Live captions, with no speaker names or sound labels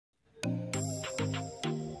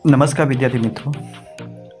नमस्कार विद्यार्थी मित्रों,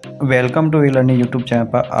 welcome to e-learning YouTube channel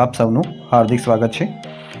पर आप सबનું हार्दिक स्वागत है।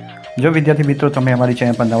 जो विद्यार्थी मित्रों तमे अमारी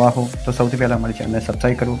चैनल पर नवा हो तो सौथी पहला अमारी चैनल ने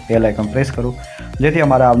सब्सक्राइब करो, बेल आइकन प्रेस करो जेथी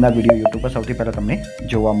अमारा आवनार विडियो यूट्यूब पर सौथी पहला तमने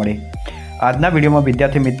जोवा मळे। आजना विडियो में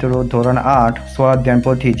विद्यार्थी मित्रों धोरण 8 स्वाध्याय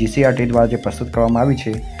पोथी GCRT द्वारा जो प्रस्तुत करवामां आवी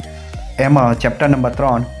छे एमां chapter number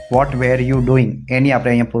 3 what where you doing any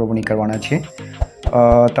आपणे अहींया पुरवणी करवाना छे।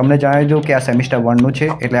 तमने जणावी दूं कि आ सेमिस्टर 1 नुं छे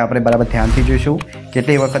एटले आपणे बराबर ध्यानथी जोईशुं।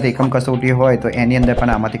 કેટલી વખત એકમ કસોટી હોય તો એની અંદર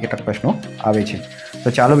પણ આમાંથી કેટલાક પ્રશ્નો આવે છે।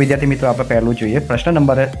 તો ચાલો વિદ્યાર્થી મિત્રો આપણે પહેલું જોઈએ। પ્રશ્ન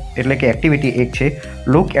નંબર એટલે કે એક્ટિવિટી 1 છે,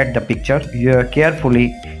 look at the picture carefully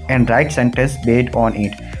and write sentence based on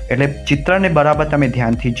it. એટલે ચિત્રને બરાબર તમે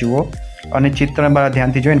ધ્યાનથી જુઓ અને ચિત્રને બરાબર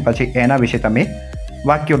ધ્યાનથી જોઈને પછી એના વિશે તમે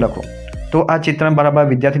વાક્યો લખો। તો આ ચિત્ર બરાબર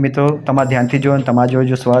વિદ્યાર્થી મિત્રો તમારે ધ્યાનથી જુઓ અને તમારે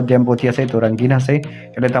જો સ્વાધ્યાય પોથી હશે તો રંગીન હશે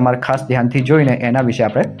એટલે તમારે ખાસ ધ્યાનથી જોઈને એના વિશે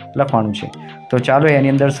આપણે લખવાનું છે। तो चलो एनी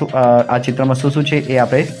अंदर आ चित्र में शू है ये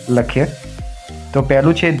आप लखीए। तो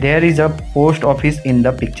पहलू है there is a post office in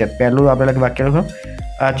the picture. पहलू आप वाक्य लखो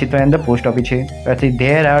आ चित्र अंदर पोस्ट ऑफिस है। पछी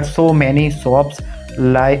there are so many shops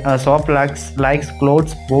likes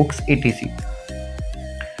clothes books etc..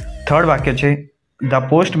 Third वाक्य है the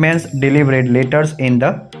postman's डिलीवरेड letters in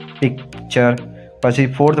the picture. पछी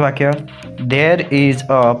फोर्थ वाक्य there is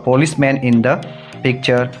a पोलिसमैन in the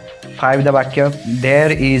picture. Five the वाक्य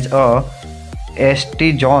there is a ST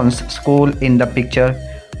John's school in the picture।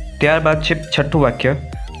 ત્યારબાદ છે છઠ્ઠું વાક્ય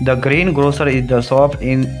the green grocer is the shop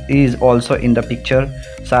is also in the picture.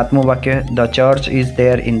 સાતમું વાક્ય the church is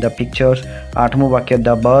there in the picture. આઠમું વાક્ય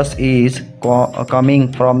the bus is coming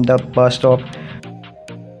from the bus stop.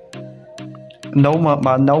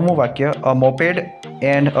 નવમું વાક્ય અ moped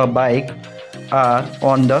and a bike are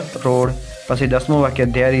on the road. પછી 10મું વાક્ય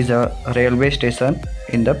there is a railway station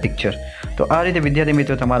in the picture. तो आ रीते विद्यार्थी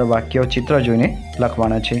मित्रों तमारा वाक्य चित्र जोईने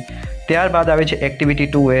लखवाना छे। त्यारबाद आवे छे activity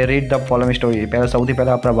 2 A read the following story. पहला सौथी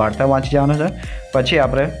पहला आपणे वार्ता वांची जवानुं छे, पछी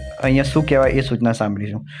आपणे अहींया शुं कहेवाय ए सूचना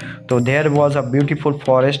सांभळीशुं। तो there was a beautiful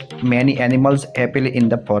forest, many animals happily in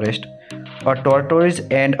the forest. A tortoise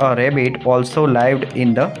and a rabbit also lived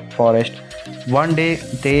in the forest. One day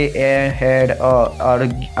they had a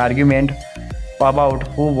argument about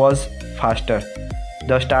who was faster.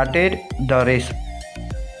 The started the race.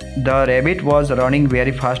 The rabbit was running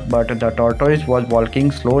very fast, but the tortoise was walking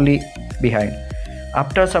slowly behind.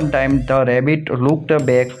 After some time, the rabbit looked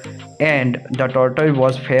back, and the tortoise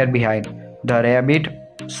was far behind. The rabbit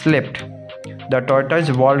slept. The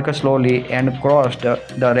tortoise walked slowly and crossed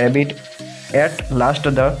the rabbit. At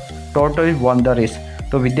last, the tortoise won the race.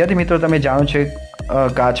 तो विद्यार्थी मित्रों तमे जाणो छो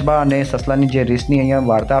काचबा अने ससलानी जे रेसनी अहींया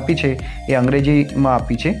वार्ता आपी छे ए अंग्रेजीमां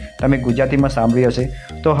आपी छे, तमे गुजरातीमां सांभळी हशे।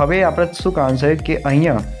 तो हवे आपणे शुं करवानुं छे कि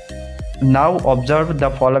अहींया now observe the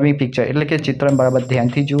following picture એટલે કે ચિત્ર બરાબર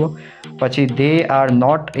ધ્યાનથી જુઓ। પછી they are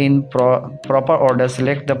not in proper order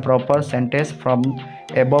select the proper sentence from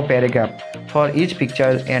above paragraph for each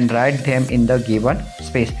picture and write them in the given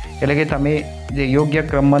space. એટલે કે તમે જે યોગ્ય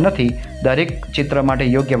ક્રમમાં નથી દરેક ચિત્ર માટે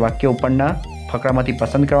યોગ્ય વાક્ય ઉપરના ફકરામાંથી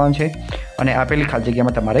પસંદ કરવાનું છે અને આપેલી ખાલી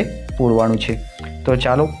જગ્યામાં તમારે પૂરવાનું છે। તો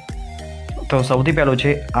ચાલો, તો સૌથી પહેલું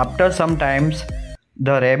છે after some times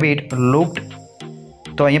the rabbit લુક્ડ।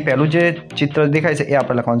 तो अहीं पहलू जो चित्र दिखाई से आप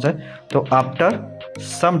लखवा है। तो after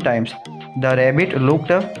some times the rebate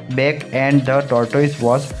looked back and the tortoise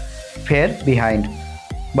was फेर बिहाइंड।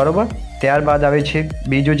 बराबर। त्यारबाद आवे छे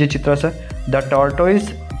बीजू जो चित्र से the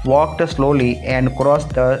tortoise walked slowly and cross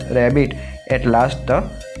the rebate. At last the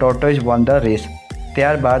tortoise won the race.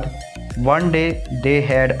 त्यारबाद one day they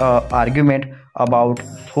had a argument about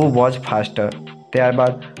who was faster.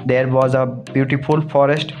 त्यारबाद there was a beautiful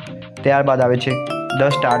forest. त्यारबाद आवे छे the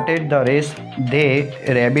started the race they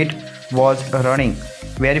rabbit was running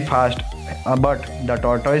very fast but the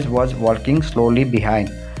tortoise was walking slowly behind.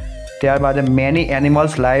 त्यारबाद many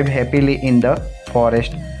animals live happily in the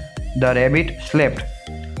forest. The rabbit slept.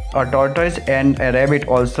 A tortoise and A rabbit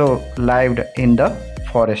also lived in the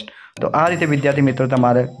forest. तो आ रीते विद्यार्थी मित्रों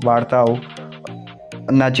तमारे वार्ताओं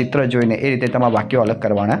ना चित्र जोईने ए रीते तमारा वाक्यो अलग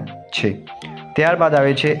करवाना छे। त्यारबाद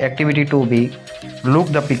आवे छे activity 2B look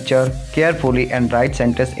the picture carefully and right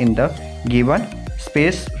sentence in the given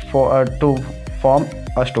space for to form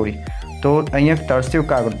a story. तो अहीं तरस्यो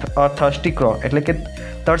कागड़ अ थर्स्टी क्रॉ એટલે કે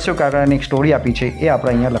તરસ્યો કાગળની એક સ્ટોરી આપી છે એ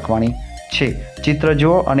આપણે અહીંયા લખવાની છે। ચિત્ર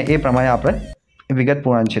જુઓ અને એ પ્રમાણે આપણે વિગત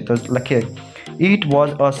પૂર્ણ છે। તો લખીએ it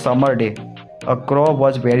was a summer day a crow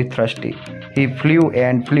was very thirsty he flu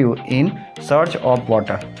and flu in search of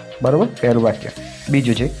water. बराबर। पहलू वाक्य।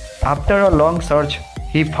 बीजू है after a long search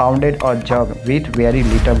he founded a jug with very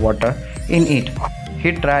little water in it.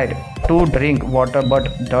 He tried to drink water but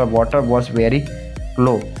the water was very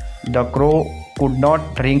low. The crow could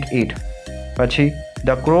not drink it. પછી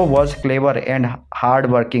the crow was clever and hard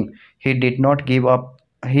working. He did not give up.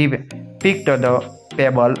 He picked the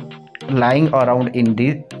pebble lying around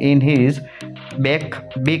in his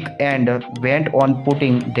beak and went on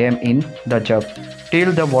putting them in the jug till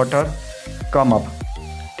the water come up.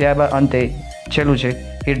 ત્યારબાદ અંતે છેલ્લું છે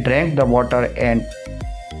he drank the water and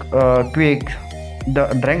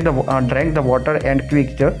drank the water and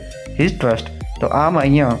quenched his thirst. તો આમ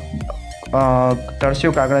અહીંયા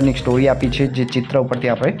તરસ્યો કાગડાની story આપી છે જે ચિત્ર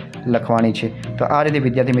ઉપરથી આપણે લખવાની છે. તો આ રીતે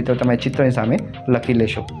વિદ્યાર્થી મિત્રો તમે ચિત્રની સામે લખી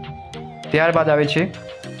લેશો. ત્યારબાદ આવે છે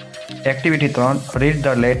activity 3 read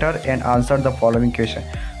the letter and answer the following question.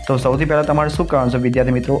 તો સૌથી પહેલાં તમારે શું કરવાનું છે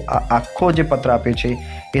વિદ્યાર્થી મિત્રો, આ આખો જે પત્ર આપ્યો છે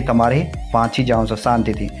એ તમારે વાંચી જવાનું છે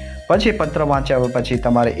શાંતિથી. પછી પત્ર વાંચ્યા પછી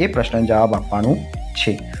તમારે એ પ્રશ્નનો જવાબ આપવાનું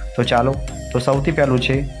છે. તો ચાલો, તો સૌથી પહેલું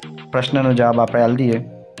છે પ્રશ્નનો જવાબ આપણે આપી દઈએ.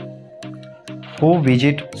 Who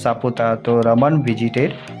visit Saputara? તો Raman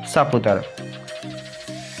visited Saputara.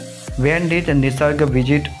 When did Nisarg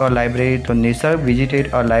visit a library? તો Nisarg visited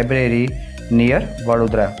a library near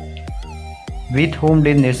Vadodara. With whom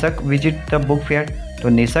did Nisarg visit the book fair?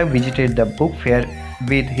 તો Nisarg visited the book fair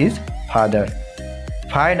with his father.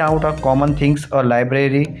 Find out a common things a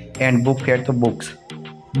library and book fair to books.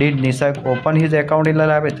 Did Nisarg open his account in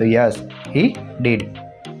the library? તો yes, he did.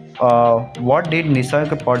 What did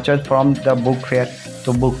Nisarg purchase from the book fair?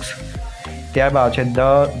 તો books. ત્યારબાદ છે the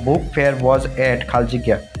book fair was at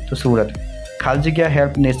ખાલજીગ્યા. તો Surat. ખાલજીગ્યા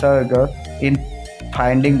helped Nisarg in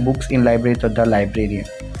finding books in library. તો the librarian.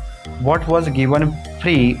 What was given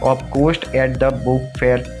free of cost at the book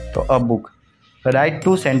fair? તો a book. Write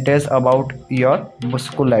 2 sentences about your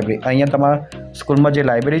school library. અહીંયા તમારા સ્કૂલમાં જે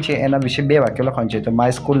library છે એના વિશે 2 વાક્યો લખવાનું છે. તો my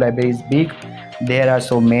school library is big. There are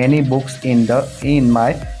so many books in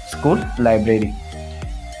my school library.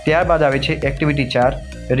 ત્યારબાદ આવે છે activity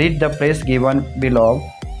 4 read the place given below.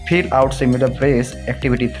 Fill out similar place.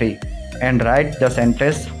 Activity 3 and write the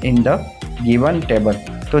sentence in the given table.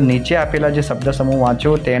 તો નીચે આપેલા જે શબ્દ સમૂહ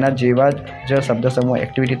વાંચો તેના જેવા જ શબ્દ સમૂહ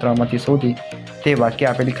એક્ટિવિટી 3માંથી શોધી તે વાક્ય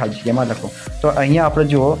આપેલી ખાલી જગ્યામાં લખો. તો અહીંયા આપણે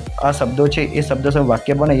જુઓ આ શબ્દો છે એ શબ્દ સમૂહ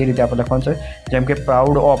વાક્ય બને એ રીતે આપણે લખવાનું છે. જેમ કે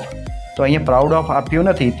પ્રાઉડ ઓફ. તો અહીંયા પ્રાઉડ ઓફ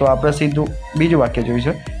આપ્યું નથી તો આપણે સીધું બીજું વાક્ય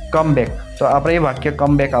જોઈશું કમ બેક. તો આપણે એ વાક્ય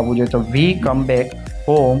કમ બેક આવવું જોઈએ. તો વી come back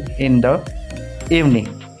home in the evening.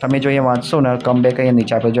 તમે જો અહીંયા વાંચશો ને કમ બેક અહીંયા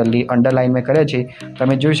નીચે આપણે જલ્દી અંડરલાઇન મેં કર્યા છે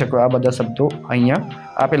તમે જોઈ શકો આ બધા શબ્દો અહીંયા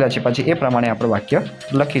આપેલા છે. પછી એ પ્રમાણે આપણે વાક્ય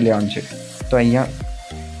લખી લેવાનું છે. તો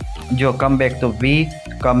અહીંયા જો કમ બેક તો વી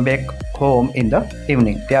come back home in the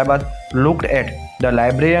evening. ત્યારબાદ looked at the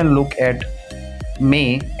librarian look at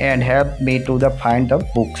me and help me to the find the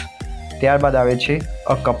books. ત્યારબાદ આવે છે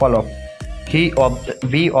a couple of.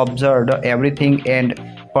 we observed everything and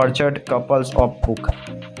purchased couples of book.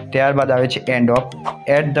 ત્યારબાદ આવે છે end of.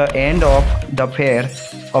 At the end of the fair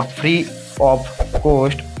a free of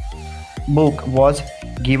cost book was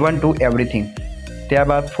given to everything.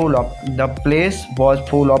 ત્યારબાદ full of. The place was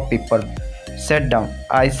full of people. Sat down.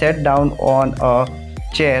 I sat down on a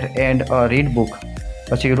chair and read book.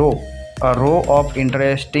 પછી row. A row of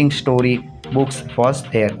interesting story books was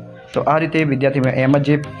there. તો આ રીતે વિદ્યાર્થી એમાં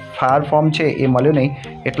જે far form છે એ મળ્યું નહીં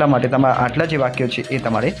એટલા માટે તમારા આટલા જે વાક્યો છે એ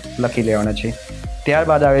તમારે લખી લેવાના છે.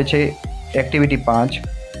 ત્યારબાદ આવે છે activity 5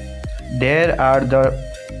 there are the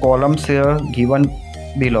columns given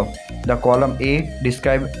below. The column A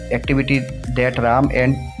describe activity that Ram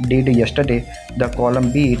and did yesterday. The column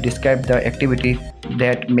B describe the activity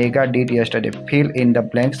that Megha did yesterday. Fill in the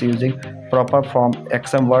blanks using proper form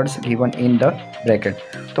action words given in the bracket.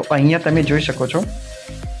 તો અહીંયા તમે જોઈ શકો છો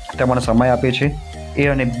તમારો સમય આપ્યો છે A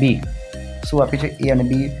અને B. શું આપ્યું છે A અને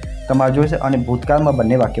B તમારે જોઈશે અને ભૂતકાળમાં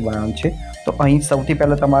બંને વાક્ય બનાવવાનું છે. તો અહીં સૌથી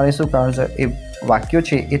પહેલાં તમારે શું કરવાનું છે એ વાક્યો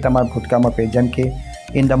છે એ તમારા ભૂતકાળમાં આપે. જેમ કે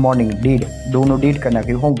in the morning did ડુનું did કરી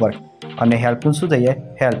નાખ્યું હોમવર્ક અને હેલ્પનું શું થઈ જાય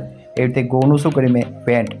હેલ્પ. એ રીતે ગોનું શું કર્યું મેં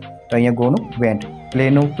વેન્ટ તો અહીંયા ગોનું વેન્ટ.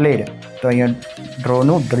 પ્લેનું પ્લેડ તો અહીંયા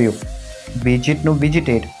ડ્રોનું ડ્રીવ. વિઝિટનું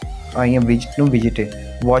વિઝિટેડ અહીંયા વિઝિટનું વિઝિટેડ.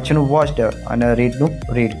 વોચનું વોચડ અને રીડનું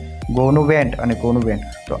રીડ. ગોનું વેન્ટ અને ગોનું વેન્ટ.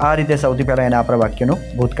 તો આ રીતે સૌથી પહેલાં એના આપણા વાક્યનું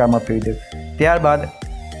ભૂતકાળમાં ફેરવી દઉં. ત્યારબાદ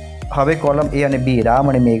હવે કોલમ A અને B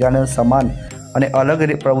રામ અને મેઘાને સમાન અને અલગ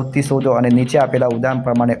પ્રવૃત્તિ શોધો અને નીચે આપેલા ઉદાહરણ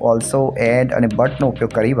પ્રમાણે ઓલ્સો એન્ડ અને બટનો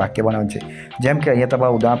ઉપયોગ કરી વાક્ય બનાવવાનું છે. જેમ કે અહીંયા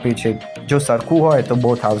તમારું ઉદાહરણ આપ્યું છે જો સરખું હોય તો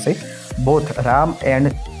બોથ આવશે. બોથ રામ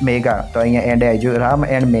એન્ડ મેઘા તો અહીંયા એન્ડ આવી ગયું. Ram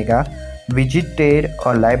and Megha visited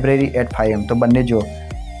a library at 5 AM. તો બંને જો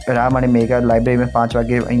રામ અને મેઘા લાઇબ્રેરીમાં 5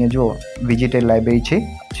 વાગે અહીંયા જુઓ વિઝિટેડ લાઇબ્રેરી છે.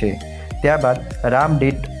 ત્યારબાદ Ram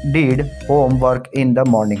did homework in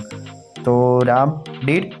the morning. તો રામ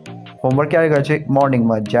ડીડ હોમવર્ક ક્યારે કરે છે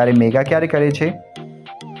મોર્નિંગમાં. જ્યારે મેઘા ક્યારે કરે છે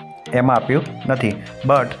એમાં આપ્યું નથી.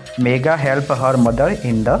 But mega help her mother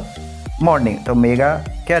in the morning. તો મેગા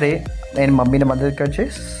ક્યારે એની મમ્મીને મદદ કરે છે?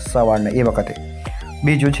 સવારને, એ વખતે.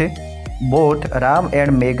 બીજું છે both Ram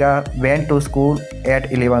and mega went to school at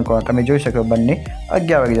 11 o'clock. તમે જોઈ શકો બંને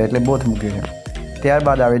 11 વાગે જાય એટલે બોથ મૂક્યું છે.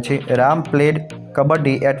 ત્યારબાદ આવે છે Ram played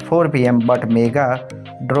kabaddi at 4 PM but mega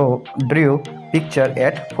ડ્રીવ picture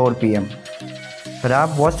at 4 PM. Ram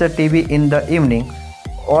watch the TV in the evening.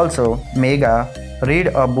 Also mega read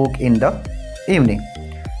a book in the evening.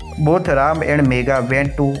 Both Ram and Megha went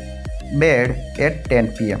to bed at 10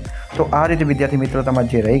 PM. તો આ રીતે વિદ્યાર્થી મિત્રો તમારે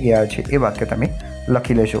જે રહી ગયા છે એ વાક્ય તમે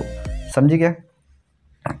લખી લેશો. સમજી ગયા?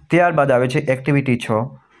 ત્યારબાદ આવે છે activity 6.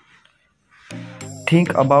 Think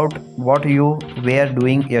about what you were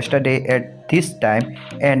doing yesterday at this time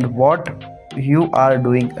and what you are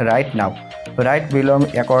doing right now. Write below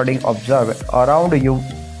according observe around you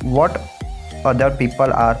what other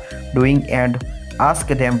people are doing and ask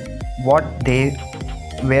them what they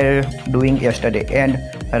were doing yesterday and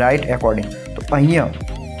write according. તો અહીંયા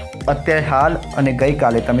અત્યારે હાલ અને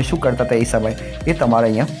ગઈકાલે તમે શું કરતા હતા એ સમય એ તમારે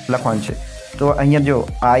અહીંયા લખવાનું છે. તો અહીંયા જો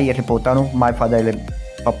આઈ એટલે પોતાનું, માય ફાધર એટલે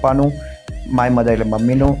પપ્પાનું, માય મધર એટલે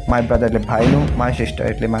મમ્મીનું, માય બ્રધર એટલે ભાઈનું, માય સિસ્ટર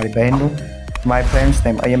એટલે મારી બહેનનું, માય ફ્રેન્ડ્સ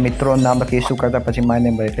નેમ અહીંયા મિત્રોનું નામ લખી શું કરતા, પછી માય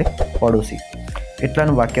નેમ એટલે પડોશી.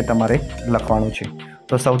 એટલાનું વાક્ય તમારે લખવાનું છે.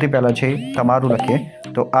 તો સૌથી પહેલાં છે તમારું લખીએ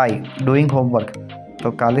તો આઈ ડુઈંગ હોમવર્ક. તો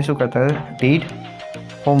કાલે શું કરતા હતા? Did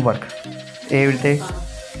homework. એવી રીતે.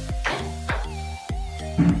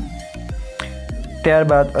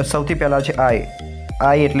 ત્યારબાદ સૌથી પહેલાં છે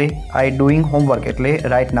આઈ એટલે આઈ ડુઈંગ હોમવર્ક એટલે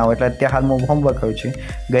રાઇટ નાવ એટલે અત્યારે હાલમાં હોમવર્ક કર્યું છે.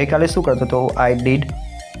 ગઈકાલે શું કરતો તો આઈ ડીડ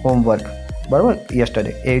હોમવર્ક, બરાબર,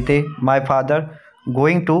 યસ્ટરડે. એ રીતે my father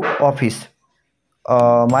going to office.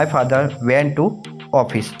 My father went to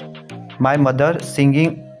office. My mother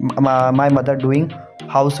doing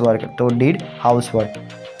હાઉસવર્ક તો did હાઉસવર્ક.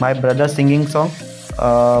 My brother singing song.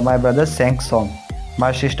 My brother sang song.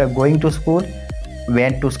 My sister going to school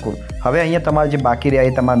went to school. હવે અહીંયા તમારે જે બાકી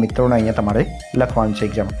રહ્યા એ તમારા મિત્રોને અહીંયા તમારે લખવાનું છે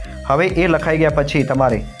એક્ઝામ. હવે એ લખાઈ ગયા પછી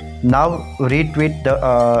તમારે નાવ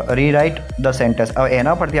રીરાઇટ ધ સેન્ટેન્સ. હવે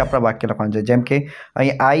એના પરથી આપણા વાક્ય લખવાનું છે. જેમ કે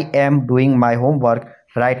અહીં આઈ am doing my homework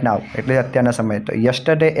right now એટલે અત્યારના સમયે. તો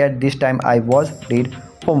yesterday at this time I was did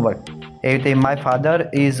homework. એવી રીતે my father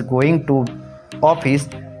is going to office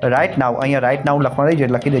right now. અહીંયા રાઇટ નાવ લખવાનું છે,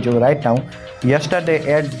 લખી દેજો right now. Yesterday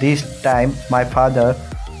at this time my father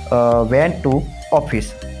went to office.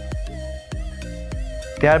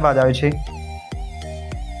 ત્યારબાદ આવે છે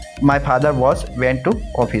my father was went to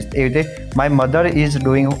office. એવી રીતે my mother is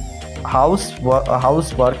doing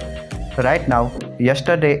હાઉસવર્ક right now.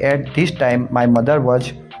 Yesterday at this time my mother was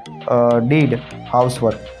did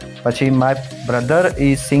હાઉસવર્ક. પછી my brother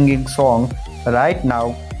is singing song right now.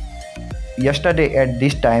 Yesterday at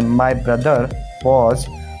this time my brother was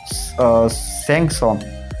sang song.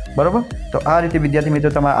 બરાબર. તો આ રીતે વિદ્યાર્થી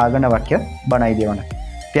મિત્રો તમારે આગળના વાક્ય બનાવી દેવાના.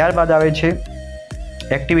 ત્યારબાદ આવે છે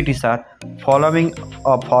activity 7. Following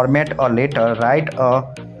a format a letter. Write a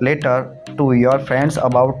letter to your friends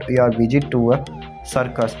about your visit to a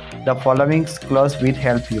circus. The following close with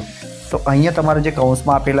help you. તો અહીંયા તમારે જે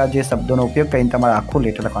કૌંસમાં આપેલા જે શબ્દોનો ઉપયોગ કરીને તમારે આખું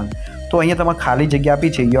લેટર લખવાનું. તો અહીંયા તમારે ખાલી જગ્યા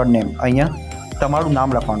આપી છે યોર નેમ. અહીંયા તમારું નામ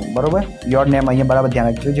લખવાનું, બરાબર. યોર નેમ અહીંયા બરાબર ધ્યાન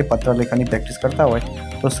રાખજો. જે પત્ર લેખનની પ્રેક્ટિસ કરતા હોય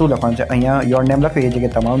તો શું લખવાનું છે? અહીંયા યોર નેમ લખી એ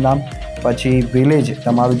જગ્યાએ તમારું નામ, પછી વિલેજ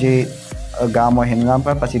તમારું જે ગામ હોય એનું નામ,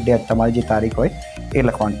 પછી ડેટ તમારી જે તારીખ હોય એ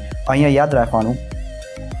લખવાની. અહીંયા યાદ રાખવાનું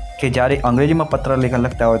કે જ્યારે અંગ્રેજીમાં પત્ર લેખન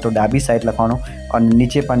લખતા હોય તો ડાબી સાઈડ લખવાનું અને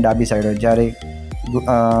નીચે પણ ડાબી સાઈડ હોય. જ્યારે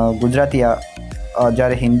ગુજરાતી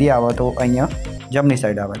જ્યારે હિન્દી આવે તો અહીંયા જમણી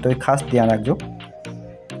સાઈડ આવે. તો એ ખાસ ધ્યાન રાખજો.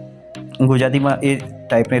 ગુજરાતીમાં એ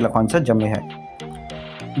ટાઈપને લખવાનું છે જમણી સાઈડ.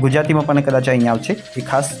 ગુજરાતીમાં પણ કદાચ અહીંયા આવશે, એ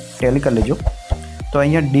ખાસ ટેલી કરી લેજો. તો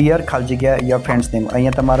અહીંયા ડિયર ખાલી જગ્યા યોર ફ્રેન્ડ્સ નેમ.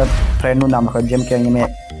 અહીંયા તમારા ફ્રેન્ડનું નામ લખો. જેમ કે અહીંયા મેં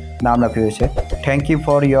નામ લખ્યું છે. Thank you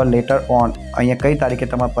for your letter on. અહીંયા કઈ તારીખે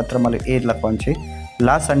તમારા પત્ર મળ્યો એ જ લખવાનું છે.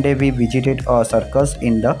 Last Sunday V visited a circus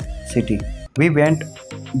in the city. We went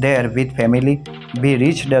there with family. V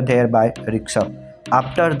reached there by rickshaw.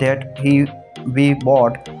 After that we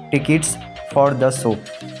boat tickets for the show.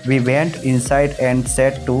 We went inside and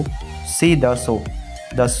set two see the show.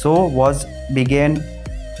 The show was began.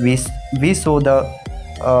 We saw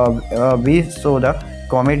the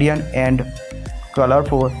comedian and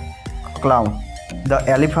colorful clown. The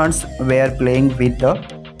elephants were playing with the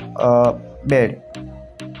bed.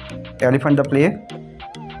 Elephant the play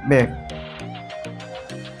bed.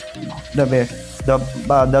 The bed.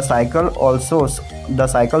 The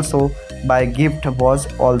cycle show by gift was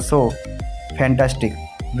also fantastic.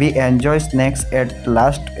 We enjoyed snacks at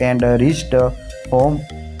last and reached home.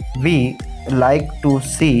 We like to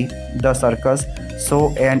see the circus so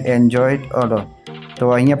and enjoy it alone. તો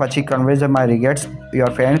અહીંયા પછી કન્વેઝ my regrets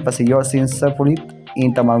your friend, પછી your સિન્સિયરફુલી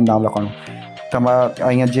in તમારું નામ લખવાનું, તમારા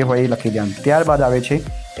અહીંયા જે હોય એ લખી દેવાનું. ત્યારબાદ આવે છે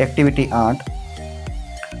એક્ટિવિટી 8,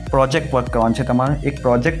 પ્રોજેક્ટ વર્ક કરવાનું છે. તમારે એક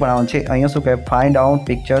પ્રોજેક્ટ બનાવવાનું છે. અહીંયા શું કહે, find out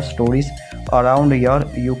picture stories around your,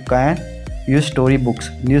 you can use story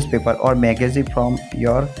books, newspaper or magazine from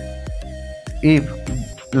your if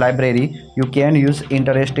library. You can use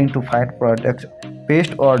interesting to find products,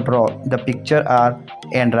 paste or draw the picture are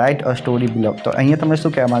and write a story below. તો અહીંયા તમે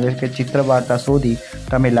શું કહેવા માંગે છે કે ચિત્ર વાર્તા શોધી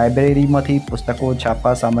તમે લાઇબ્રેરીમાંથી પુસ્તકો,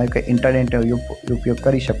 છાપા, સામયિક, ઇન્ટરનેટનો ઉપયોગ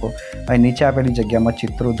કરી શકો. અહીં નીચે આપેલી જગ્યામાં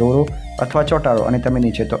ચિત્રો દોરો અથવા ચોંટાડો અને તમે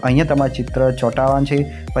નીચે, તો અહીંયા તમારે ચિત્ર ચોંટાડવાનું છે,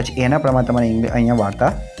 પછી એના પ્રમાણે તમારે અહીંયા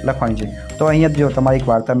વાર્તા લખવાની છે. તો અહીંયા જો તમારી એક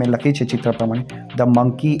વાર્તા મેં લખી છે ચિત્ર પ્રમાણે, the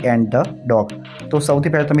monkey and the dog. તો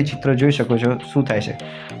સૌથી પહેલાં તમે ચિત્ર જોઈ શકો છો શું થાય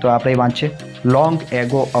છે. તો આપણે વાંચીએ, long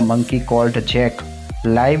ago a monkey cold Jack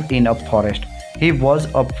lived in a forest. He was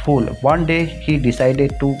a fool. One day he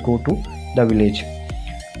decided to go to the village.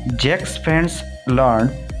 Jack's friends learned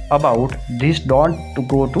about this. Don't to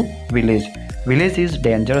go to village. Village is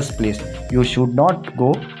dangerous place. You should not go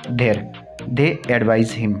there, they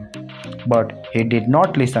advised him. But he did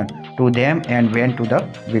not listen to them and went to the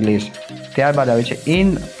village. ત્યારબાદ આવે છે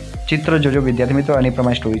in ચિત્ર જોજો વિદ્યાર્થી મિત્રો, આની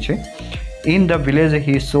પ્રમાણે story છે. In the village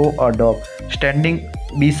he saw a dog standing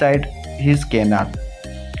beside his canal.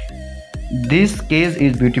 This cage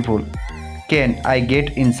is beautiful. Can I get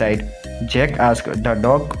inside? Jack asked. The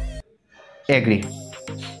dog agreed.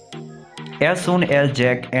 As soon as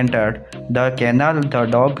Jack entered the canal, the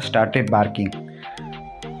dog started barking.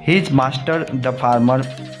 His master, the farmer,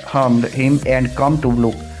 hummed him and come to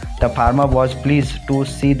look. The farmer was pleased to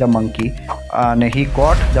see the monkey, and he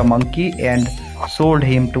caught the monkey and sold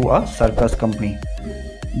him to a circus company.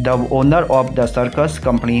 The owner of the circus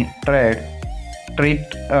company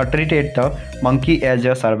treated the monkey as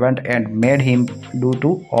a servant and made him do to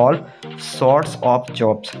all sorts of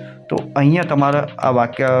jobs. તો અહીંયા તમારા આ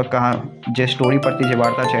વાક્ય જે story પરથી જે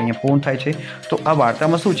વાર્તા છે અહીંયા પૂર્ણ થાય છે. તો આ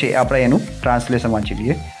વાર્તામાં શું છે આપણે એનું ટ્રાન્સલેશન વાંચી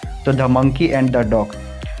લઈએ. તો the monkey and the dog.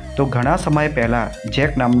 તો ઘણા સમય પહેલાં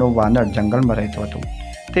જેક નામનો વાનર જંગલમાં રહેતો હતો.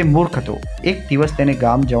 તે મૂર્ખ હતો. એક દિવસ તેને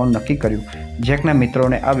ગામ જવાનું નક્કી કર્યું. જેકના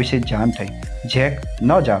મિત્રોને આ વિશે જાણ થઈ. જેક,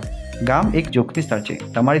 ન જાઓ, ગામ એક જોખમી સ્થળ છે,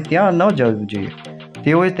 તમારે ત્યાં ન જવું જોઈએ.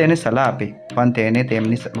 તેઓએ તેને સલાહ આપી, પણ તેને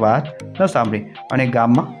તેમની વાત ન સાંભળી અને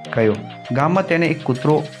ગામમાં ગયો. ગામમાં તેને એક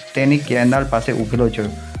કૂતરો તેની કેનાલ પાસે ઊભેલો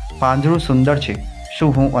જોયો. પાંજરું સુંદર છે,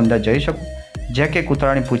 શું હું અંદર જઈ શકું? જેકે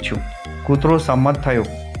કૂતરાને પૂછ્યું. કૂતરો સંમત થયો.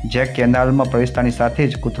 જેક કેનાલમાં પ્રવેશતાની સાથે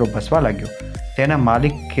જ કૂતરો ભસવા લાગ્યો. તેના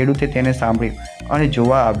માલિક ખેડૂતે તેને સાંભળ્યું અને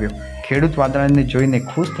જોવા આવ્યો. ખેડૂત વાંદરાને જોઈને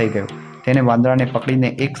ખુશ થઈ ગયો. તેને વાંદરાને પકડીને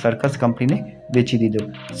એક સર્કસ કંપનીને વેચી દીધો.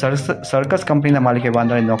 સર્કસ કંપનીના માલિકે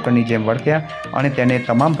વાંદરાને નોકરની જેમ વર્ત્યા અને તેને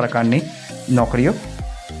તમામ પ્રકારની નોકરીઓ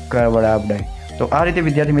કરાવડાવી. તો આ રીતે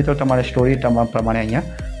વિદ્યાર્થી મિત્રો તમારે સ્ટોરી તમામ પ્રમાણે અહીંયા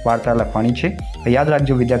વાર્તા લખવાની છે. યાદ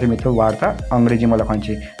રાખજો વિદ્યાર્થી મિત્રો, વાર્તા અંગ્રેજીમાં લખવાની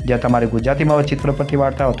છે. જ્યાં તમારે ગુજરાતીમાં હોય ચિત્ર પરથી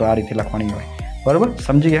વાર્તા હોય તો આ રીતે લખવાની હોય. બરાબર,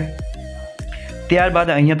 સમજી ગયા? ત્યારબાદ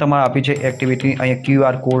અહીંયા તમારે આપી છે એક્ટિવિટી. અહીંયા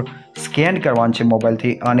QR કોડ સ્કેન કરવાનું છે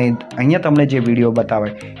મોબાઈલથી અને અહીંયા તમને જે વિડીયો બતાવે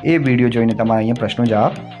એ વિડીયો જોઈને તમારે અહીંયા પ્રશ્નો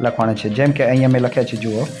જવાબ લખવાના છે. જેમ કે અહીંયા મેં લખ્યા છે,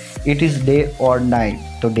 જુઓ, it is day or night.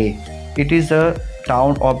 તો day. It is a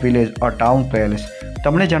town of village or town palace.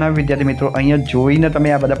 તમને જણાવ્યું વિદ્યાર્થી મિત્રો, અહીંયા જોઈને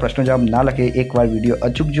તમે આ બધા પ્રશ્નો જવાબ ના લખે, એકવાર વિડીયો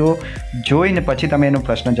અચૂક જુઓ, જોઈને પછી તમે એનો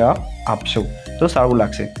પ્રશ્ન જવાબ આપશો તો સારું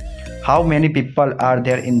લાગશે. How many people are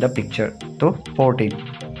there in the picture? તો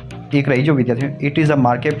 14. એક રહી જો વિદ્યાર્થી, it is a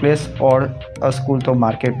market place or a school. તો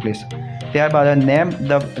માર્કેટ પ્લેસ. ત્યારબાદ name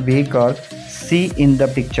the vehicle C in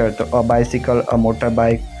the picture. તો a bicycle, a motor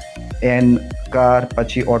bike, N car,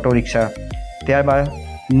 પછી auto rickshaw. ત્યારબાદ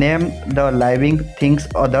name the living things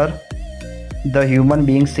other the human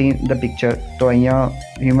being see the picture. તો અહીંયા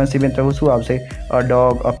human C તો શું આવશે? A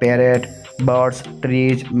dog, a parrot, birds,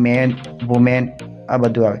 trees, main, women, આ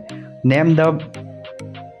બધું આવે. Name the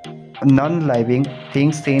non-living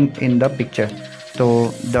things seen in the picture. So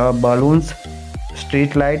the balloons,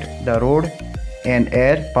 street light, the road and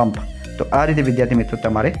air pump. તો આ રીતે વિદ્યાર્થી મિત્રો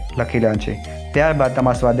તમારે લખી લેવાનું છે. ત્યારબાદ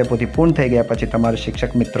તમારા સ્વાધ્યાયપોથી પૂર્ણ થઈ ગયા પછી તમારે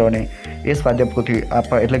શિક્ષક મિત્રોને એ સ્વાધ્યાયપોથી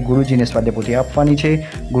આપવા, એટલે ગુરુજીને સ્વાધ્યાયપોથી આપવાની છે.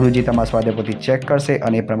 ગુરુજી તમારા સ્વાધ્યાયપોથી ચેક કરશે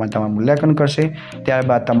અને એ પ્રમાણે તમારું મૂલ્યાંકન કરશે.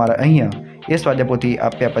 ત્યારબાદ તમારે અહીંયા એ સ્વાધ્યાયપોથી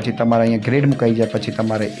આપ્યા પછી તમારે અહીંયા ગ્રેડ મુકાઈ જાય પછી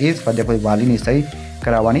તમારે એ સ્વાધ્યાયપોથી વાલીની સહી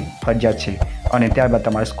કરાવવાની ફરજિયાત છે અને ત્યારબાદ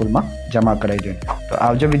તમારે સ્કૂલમાં જમા કરાવી જોઈએ. તો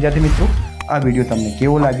આવજો વિદ્યાર્થી મિત્રો. આ વિડીયો તમને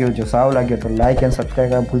કેવો લાગ્યો? જો સારો લાગ્યો તો લાઇક એન્ડ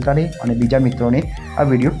સબસ્ક્રાઈબ કરવા ભૂલતા નહીં અને બીજા મિત્રોને આ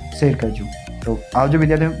વિડીયો શેર કરજો. તો આવજો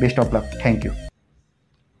વિદ્યાર્થીઓ. Best of luck. Thank you.